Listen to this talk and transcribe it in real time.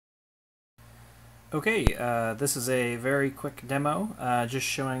Okay, this is a very quick demo, just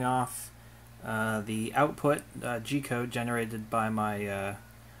showing off the output G-code generated by my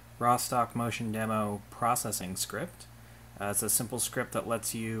Rostock Motion Demo Processing script. It's a simple script that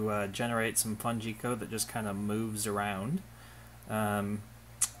lets you generate some fun G-code that just kind of moves around.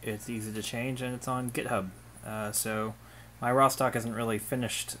 It's easy to change, and it's on GitHub. So my Rostock isn't really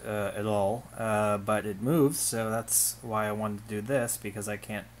finished at all, but it moves, so that's why I wanted to do this, because I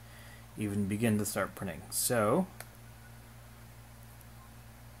can't even begin to start printing. So,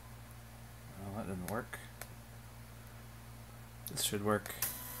 well, that didn't work. This should work.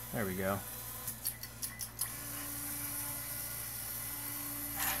 There we go.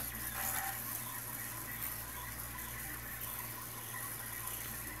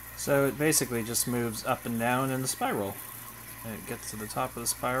 So it basically just moves up and down in the spiral. And it gets to the top of the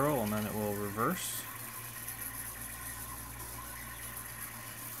spiral and then it will reverse.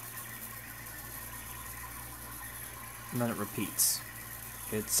 And then it repeats.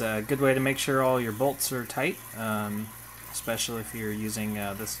 It's a good way to make sure all your bolts are tight, especially if you're using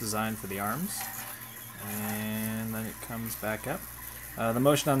this design for the arms. And then it comes back up. The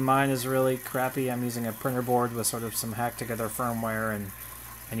motion on mine is really crappy. I'm using a printer board with sort of some hacked together firmware, and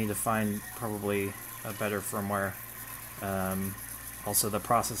I need to find probably a better firmware. Also, the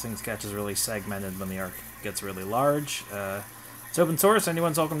processing sketch is really segmented when the arc gets really large. It's open source,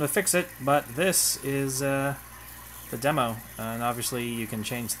 anyone's welcome to fix it, but this is the demo, and obviously you can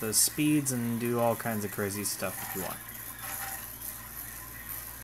change the speeds and do all kinds of crazy stuff if you want.